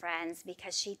of her friends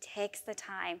because she takes the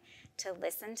time to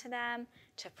listen to them,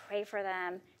 to pray for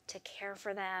them, to care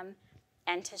for them,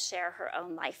 and to share her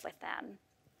own life with them.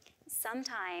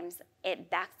 Sometimes it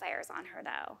backfires on her,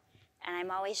 though, and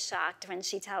I'm always shocked when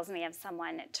she tells me of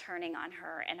someone turning on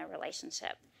her in a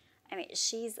relationship. I mean,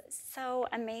 she's so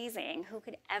amazing. Who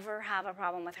could ever have a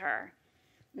problem with her?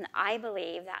 And I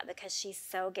believe that because she's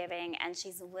so giving and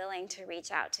she's willing to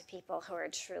reach out to people who are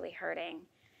truly hurting,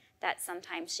 that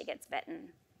sometimes she gets bitten.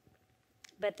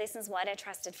 But this is what a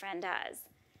trusted friend does.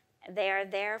 They are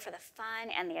there for the fun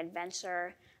and the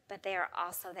adventure, but they are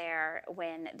also there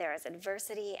when there is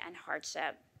adversity and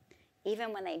hardship.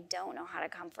 Even when they don't know how to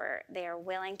comfort, they are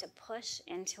willing to push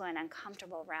into an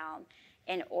uncomfortable realm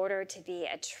in order to be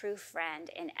a true friend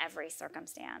in every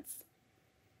circumstance.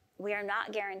 We are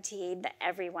not guaranteed that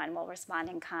everyone will respond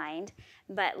in kind,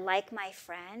 but like my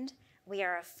friend, we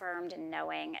are affirmed in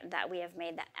knowing that we have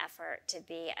made the effort to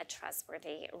be a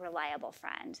trustworthy, reliable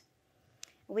friend.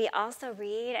 We also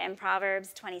read in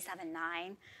Proverbs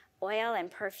 27:9, oil and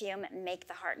perfume make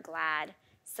the heart glad,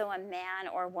 so a man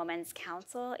or woman's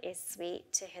counsel is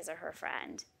sweet to his or her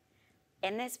friend.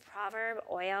 In this proverb,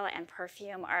 oil and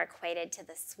perfume are equated to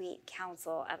the sweet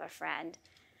counsel of a friend.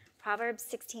 Proverbs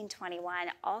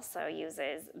 16:21 also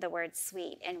uses the word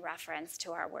sweet in reference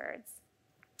to our words.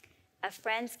 A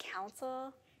friend's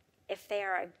counsel, if they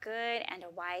are a good and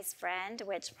a wise friend,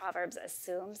 which Proverbs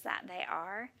assumes that they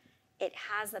are, it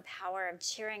has the power of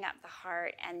cheering up the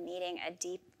heart and meeting a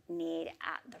deep need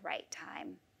at the right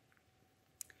time.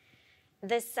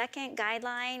 The second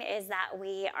guideline is that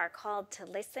we are called to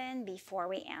listen before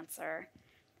we answer.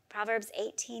 Proverbs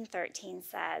 18:13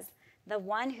 says, "The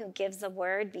one who gives a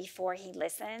word before he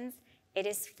listens, it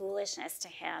is foolishness to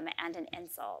him and an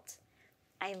insult."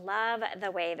 I love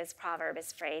the way this proverb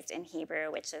is phrased in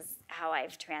Hebrew, which is how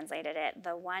I've translated it.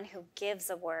 The one who gives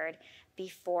a word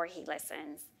before he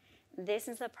listens. This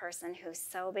is a person who's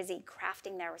so busy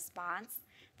crafting their response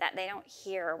that they don't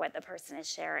hear what the person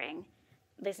is sharing.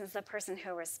 This is the person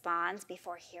who responds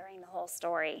before hearing the whole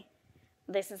story.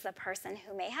 This is the person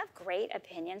who may have great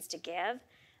opinions to give,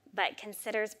 but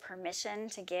considers permission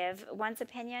to give one's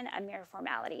opinion a mere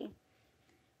formality.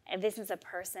 And this is a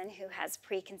person who has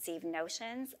preconceived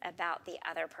notions about the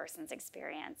other person's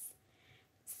experience.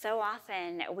 So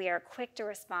often we are quick to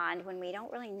respond when we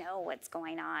don't really know what's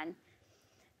going on.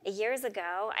 Years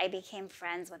ago, I became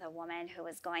friends with a woman who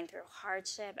was going through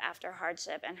hardship after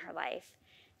hardship in her life.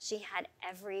 She had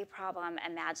every problem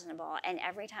imaginable, and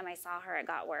every time I saw her, it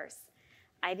got worse.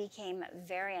 I became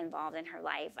very involved in her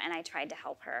life, and I tried to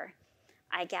help her.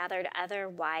 I gathered other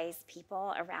wise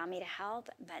people around me to help,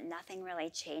 but nothing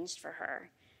really changed for her.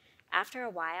 After a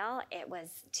while, it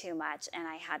was too much, and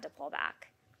I had to pull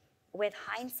back. With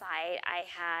hindsight, I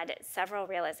had several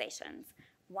realizations.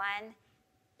 One,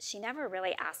 she never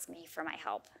really asked me for my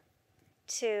help.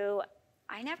 Two,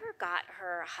 I never got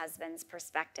her husband's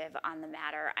perspective on the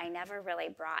matter. I never really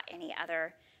brought any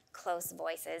other close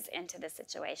voices into the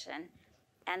situation.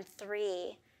 And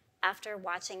three, after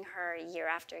watching her year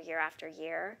after year after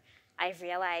year, I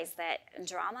realized that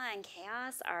drama and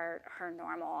chaos are her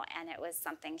normal, and it was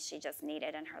something she just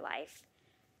needed in her life.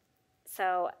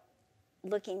 So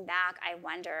looking back, I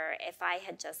wonder if I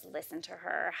had just listened to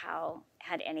her, how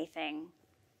could anything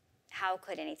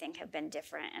have been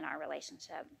different in our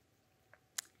relationship?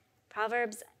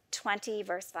 Proverbs 20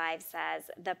 verse 5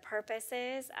 says, "The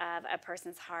purposes of a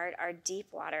person's heart are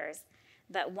deep waters,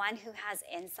 but one who has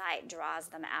insight draws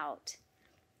them out."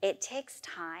 It takes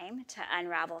time to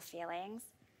unravel feelings,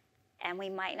 and we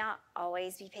might not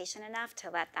always be patient enough to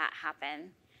let that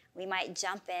happen. We might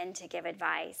jump in to give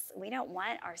advice. We don't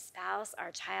want our spouse,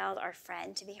 our child, our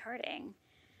friend to be hurting.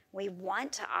 We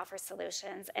want to offer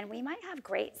solutions, and we might have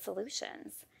great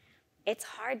solutions. It's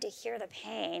hard to hear the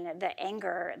pain, the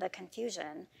anger, the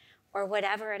confusion, or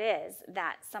whatever it is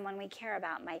that someone we care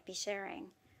about might be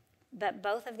sharing. But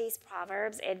both of these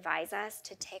proverbs advise us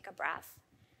to take a breath,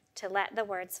 to let the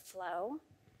words flow,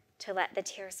 to let the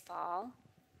tears fall,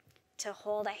 to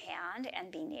hold a hand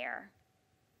and be near.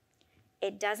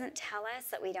 It doesn't tell us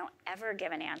that we don't ever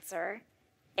give an answer.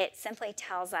 It simply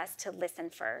tells us to listen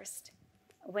first.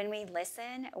 When we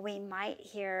listen, we might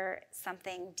hear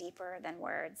something deeper than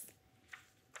words.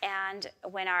 And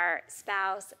when our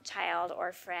spouse, child,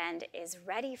 or friend is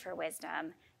ready for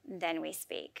wisdom, then we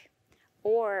speak.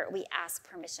 Or we ask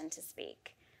permission to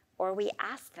speak. Or we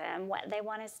ask them what they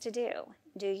want us to do.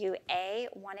 Do you A,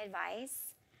 want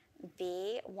advice?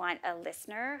 B, want a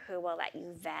listener who will let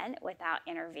you vent without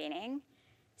intervening?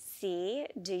 C,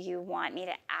 do you want me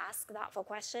to ask thoughtful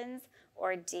questions?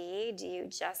 Or D, do you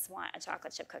just want a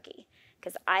chocolate chip cookie?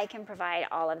 Because I can provide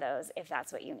all of those if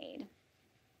that's what you need.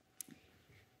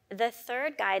 The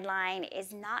third guideline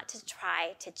is not to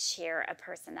try to cheer a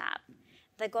person up.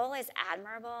 The goal is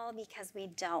admirable because we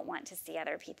don't want to see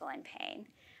other people in pain.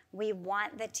 We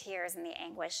want the tears and the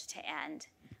anguish to end.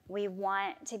 We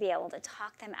want to be able to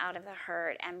talk them out of the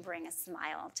hurt and bring a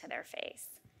smile to their face.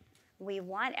 We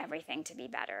want everything to be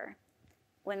better.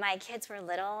 When my kids were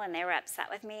little and they were upset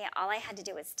with me, all I had to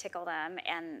do was tickle them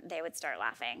and they would start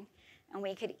laughing. And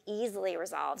we could easily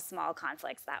resolve small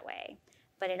conflicts that way.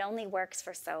 But it only works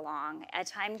for so long. A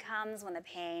time comes when the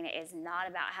pain is not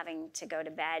about having to go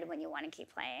to bed when you want to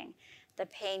keep playing. The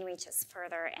pain reaches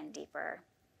further and deeper.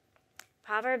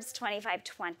 Proverbs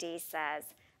 25:20 says,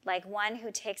 like one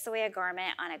who takes away a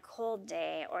garment on a cold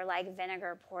day or like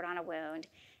vinegar poured on a wound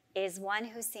is one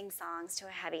who sings songs to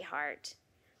a heavy heart.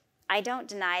 I don't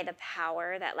deny the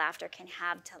power that laughter can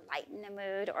have to lighten a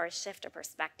mood or shift a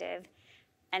perspective.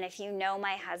 And if you know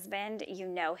my husband, you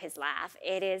know his laugh.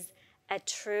 It is a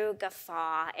true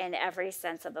guffaw in every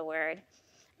sense of the word.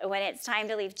 When it's time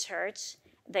to leave church,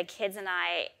 the kids and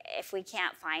I, if we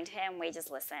can't find him, we just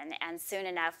listen. And soon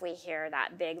enough, we hear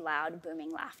that big, loud,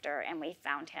 booming laughter, and we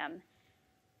found him.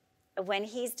 When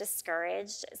he's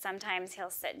discouraged, sometimes he'll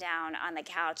sit down on the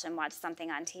couch and watch something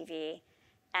on TV.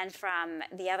 And from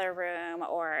the other room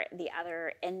or the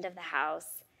other end of the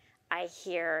house, I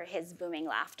hear his booming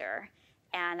laughter.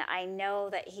 And I know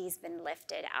that he's been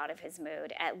lifted out of his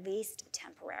mood, at least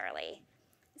temporarily.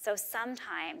 So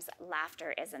sometimes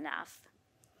laughter is enough.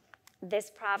 This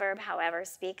proverb, however,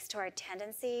 speaks to our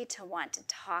tendency to want to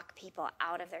talk people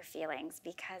out of their feelings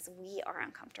because we are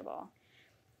uncomfortable.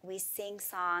 We sing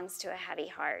songs to a heavy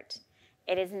heart.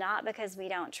 It is not because we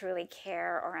don't truly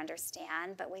care or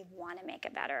understand, but we want to make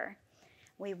it better.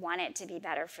 We want it to be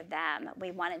better for them.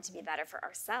 We want it to be better for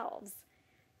ourselves.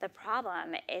 The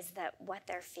problem is that what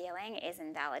they're feeling is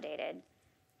invalidated.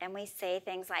 And we say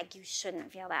things like, you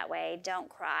shouldn't feel that way, don't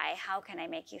cry, how can I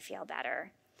make you feel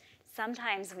better?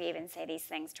 Sometimes we even say these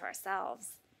things to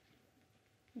ourselves.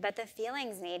 But the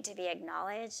feelings need to be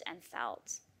acknowledged and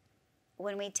felt.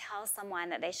 When we tell someone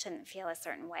that they shouldn't feel a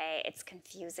certain way, it's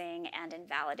confusing and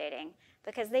invalidating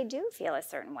because they do feel a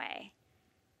certain way.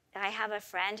 I have a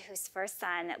friend whose first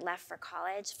son left for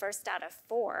college, first out of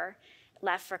 4,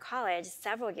 left for college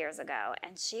several years ago,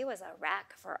 and she was a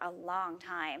wreck for a long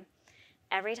time.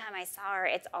 Every time I saw her,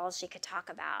 it's all she could talk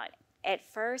about. At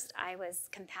first, I was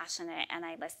compassionate and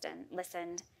I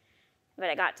listened, but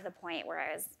it got to the point where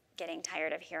I was getting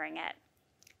tired of hearing it.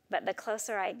 But the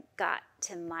closer I got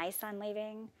to my son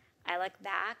leaving, I look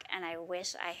back and I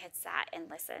wish I had sat and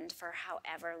listened for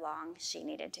however long she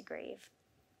needed to grieve.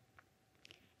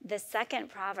 The second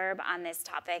proverb on this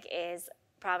topic is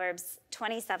Proverbs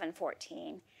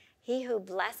 27:14. He who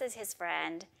blesses his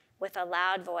friend with a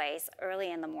loud voice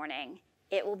early in the morning,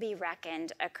 it will be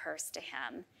reckoned a curse to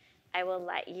him. I will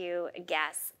let you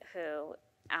guess who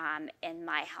in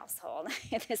my household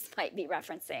this might be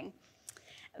referencing.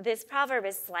 This proverb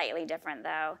is slightly different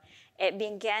though. It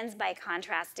begins by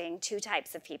contrasting two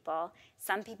types of people.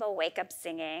 Some people wake up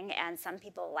singing and some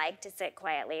people like to sit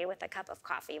quietly with a cup of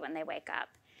coffee when they wake up.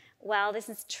 Well, this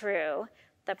is true.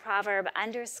 The proverb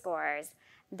underscores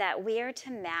that we are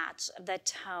to match the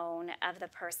tone of the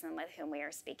person with whom we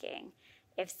are speaking.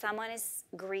 If someone is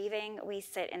grieving, we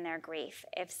sit in their grief.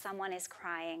 If someone is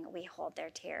crying, we hold their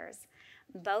tears.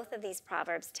 Both of these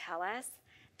proverbs tell us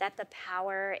that the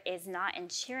power is not in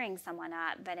cheering someone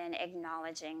up, but in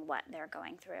acknowledging what they're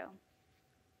going through.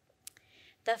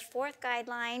 The fourth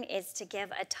guideline is to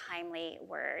give a timely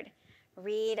word.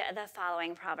 Read the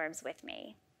following proverbs with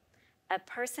me. A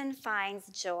person finds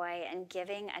joy in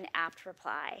giving an apt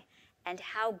reply, and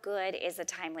how good is a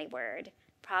timely word?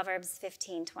 Proverbs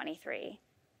 15:23.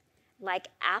 Like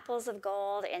apples of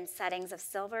gold in settings of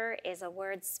silver is a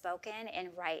word spoken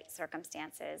in right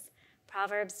circumstances.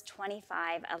 Proverbs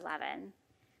 25:11.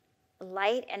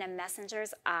 Light in a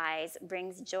messenger's eyes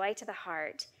brings joy to the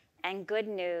heart, and good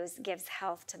news gives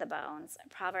health to the bones.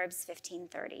 Proverbs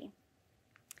 15:30.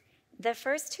 The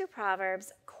first two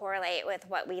proverbs correlate with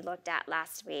what we looked at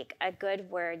last week. A good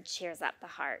word cheers up the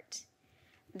heart.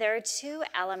 There are two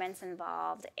elements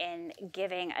involved in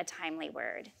giving a timely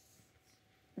word.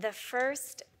 The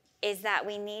first is that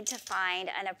we need to find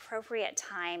an appropriate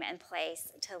time and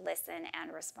place to listen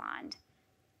and respond.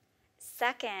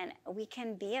 Second, we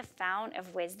can be a fount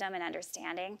of wisdom and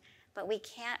understanding, but we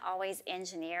can't always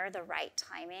engineer the right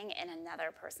timing in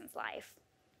another person's life.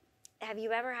 Have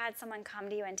you ever had someone come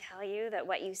to you and tell you that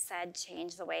what you said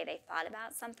changed the way they thought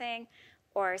about something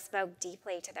or spoke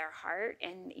deeply to their heart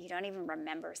and you don't even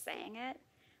remember saying it?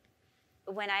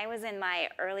 When I was in my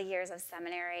early years of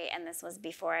seminary, and this was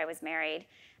before I was married,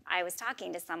 I was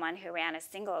talking to someone who ran a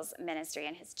singles ministry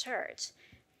in his church.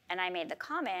 And I made the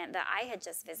comment that I had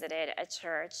just visited a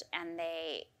church and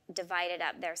they divided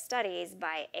up their studies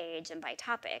by age and by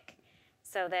topic.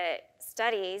 So the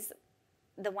studies,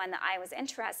 the one that I was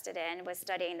interested in was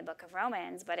studying the book of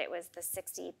Romans, but it was the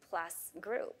 60-plus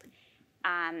group.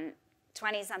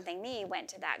 20-something me went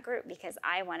to that group because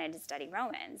I wanted to study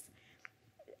Romans.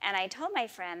 And I told my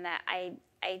friend that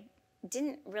I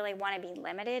didn't really want to be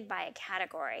limited by a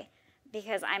category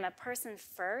because I'm a person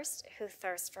first who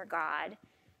thirsts for God,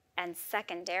 and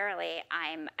secondarily,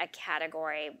 I'm a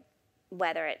category,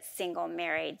 whether it's single,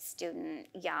 married, student,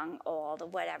 young,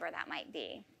 old, whatever that might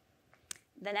be.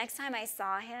 The next time I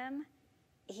saw him,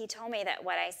 he told me that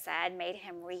what I said made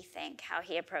him rethink how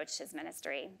he approached his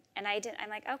ministry. And I'm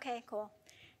like, okay, cool.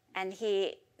 And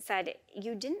he said,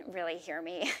 you didn't really hear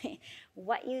me.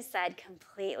 What you said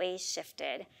completely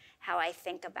shifted how I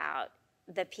think about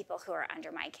the people who are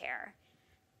under my care.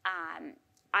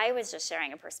 I was just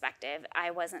sharing a perspective.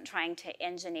 I wasn't trying to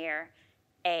engineer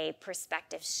a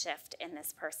perspective shift in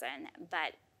this person,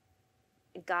 but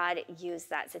God used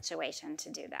that situation to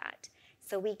do that.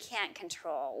 So we can't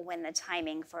control when the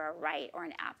timing for a right or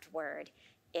an apt word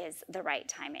is the right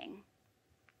timing.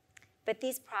 But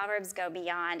these proverbs go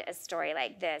beyond a story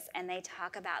like this, and they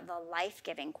talk about the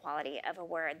life-giving quality of a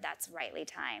word that's rightly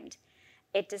timed.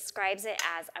 It describes it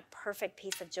as a perfect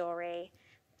piece of jewelry,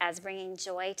 as bringing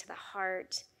joy to the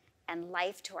heart and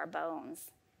life to our bones.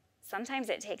 Sometimes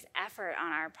it takes effort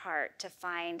on our part to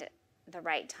find the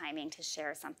right timing to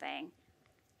share something.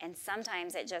 And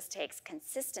sometimes it just takes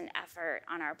consistent effort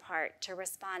on our part to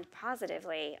respond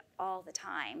positively all the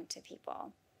time to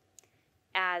people.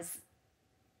 As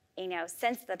you know,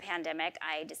 since the pandemic,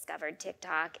 I discovered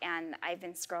TikTok, and I've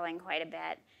been scrolling quite a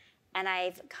bit. And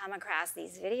I've come across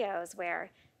these videos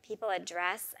where people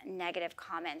address negative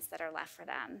comments that are left for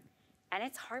them. And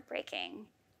it's heartbreaking.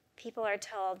 People are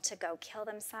told to go kill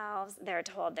themselves. They're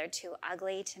told they're too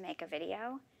ugly to make a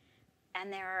video.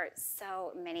 And there are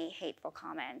so many hateful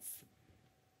comments.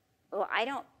 Well, I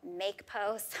don't make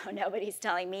posts, so nobody's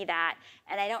telling me that.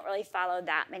 And I don't really follow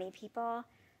that many people.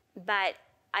 But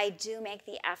I do make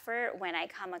the effort when I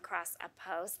come across a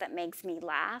post that makes me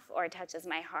laugh or touches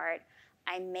my heart.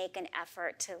 I make an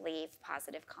effort to leave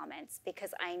positive comments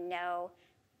because I know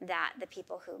that the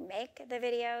people who make the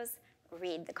videos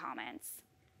read the comments.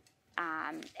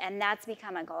 And that's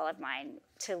become a goal of mine,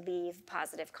 to leave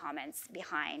positive comments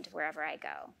behind wherever I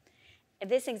go.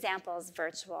 This example is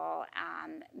virtual,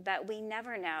 but we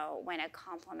never know when a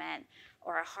compliment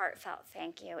or a heartfelt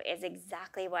thank you is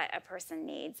exactly what a person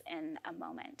needs in a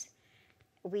moment.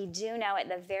 We do know at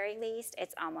the very least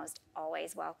it's almost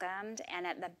always welcomed, and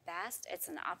at the best it's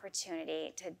an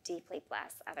opportunity to deeply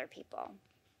bless other people.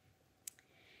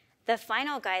 The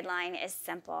final guideline is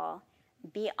simple: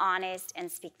 be honest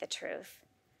and speak the truth.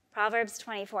 Proverbs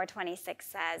 24:26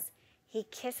 says, "He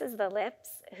kisses the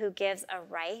lips who gives a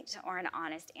right or an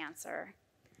honest answer."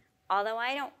 Although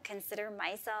I don't consider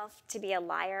myself to be a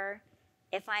liar,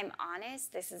 if I'm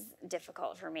honest, this is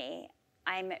difficult for me.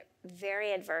 I'm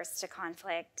very adverse to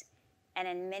conflict, and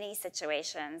in many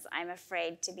situations, I'm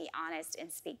afraid to be honest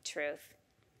and speak truth.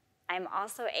 I'm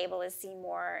also able to see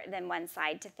more than one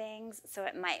side to things, so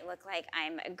it might look like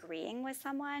I'm agreeing with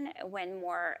someone when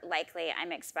more likely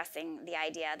I'm expressing the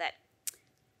idea that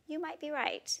you might be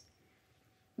right.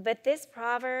 But this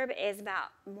proverb is about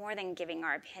more than giving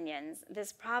our opinions.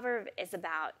 This proverb is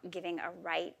about giving a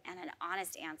right and an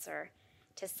honest answer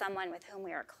to someone with whom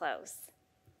we are close.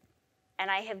 And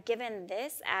I have given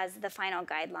this as the final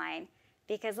guideline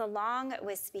because along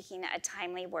with speaking a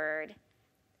timely word,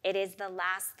 it is the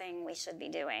last thing we should be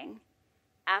doing.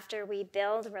 After we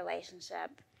build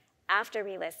relationship, after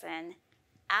we listen,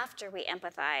 after we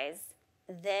empathize,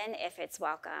 then if it's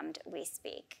welcomed, we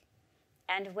speak.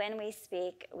 And when we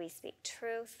speak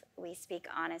truth, we speak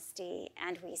honesty,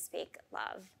 and we speak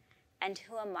love. And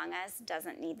who among us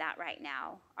doesn't need that right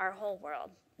now? Our whole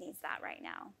world needs that right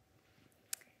now.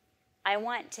 I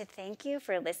want to thank you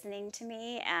for listening to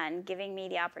me and giving me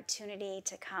the opportunity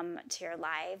to come to your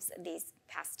lives these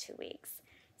past 2 weeks.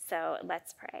 So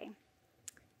let's pray.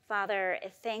 Father,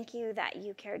 thank you that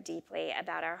you care deeply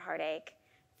about our heartache.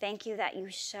 Thank you that you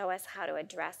show us how to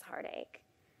address heartache.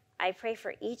 I pray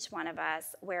for each one of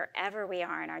us, wherever we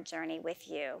are in our journey with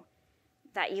you,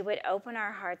 that you would open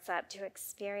our hearts up to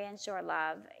experience your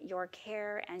love, your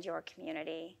care, and your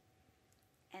community.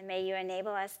 And may you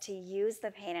enable us to use the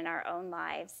pain in our own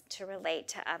lives to relate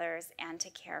to others and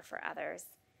to care for others.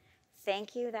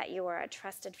 Thank you that you are a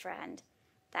trusted friend,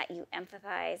 that you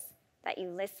empathize, that you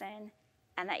listen,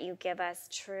 and that you give us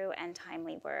true and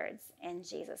timely words. In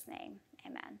Jesus' name,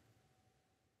 amen.